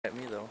At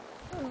me though.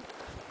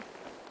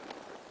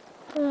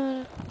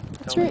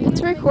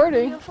 It's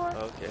recording.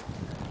 Okay.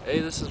 Hey,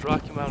 this is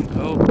Rocky Mountain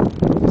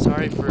Cove.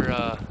 Sorry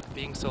for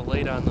being so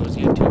late on those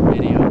YouTube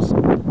videos.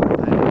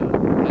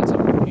 I had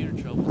some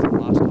computer troubles and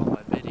lost all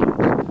my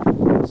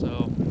videos.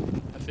 So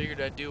I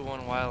figured I'd do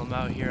one while I'm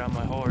out here on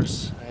my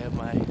horse. I have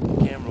my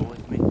camera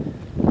with me.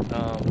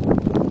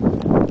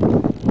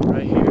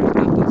 Right here,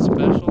 nothing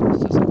special.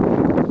 It's just a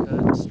long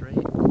cut,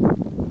 straight,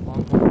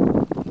 Longhorn.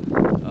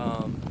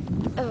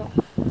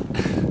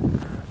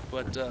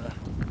 But go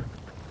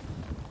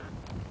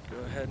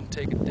ahead and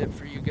take a dip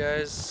for you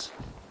guys.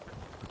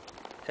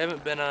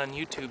 Haven't been on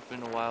YouTube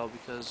in a while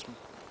because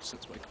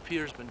since my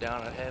computer's been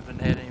down, I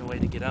haven't had any way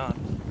to get on.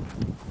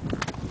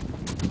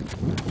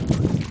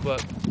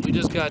 But we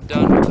just got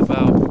done with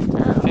about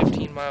a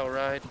 15-mile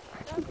ride.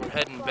 We're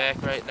heading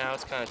back right now.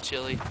 It's kind of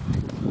chilly.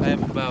 I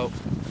have about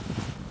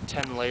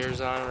 10 layers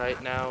on right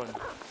now and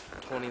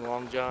 20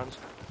 long johns.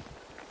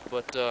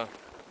 But the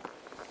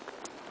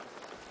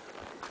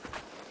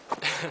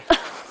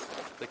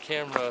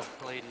camera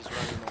lady's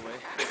running away.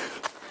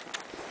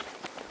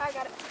 I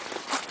got it.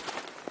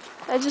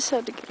 I just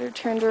had to get her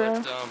turned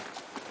around.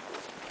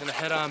 Gonna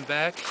head on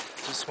back.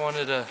 Just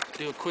wanted to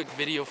do a quick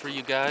video for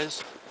you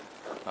guys.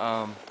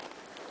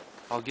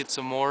 I'll get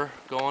some more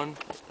going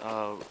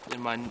in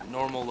my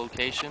normal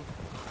location.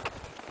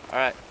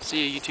 Alright,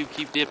 see you YouTube.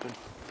 Keep dipping.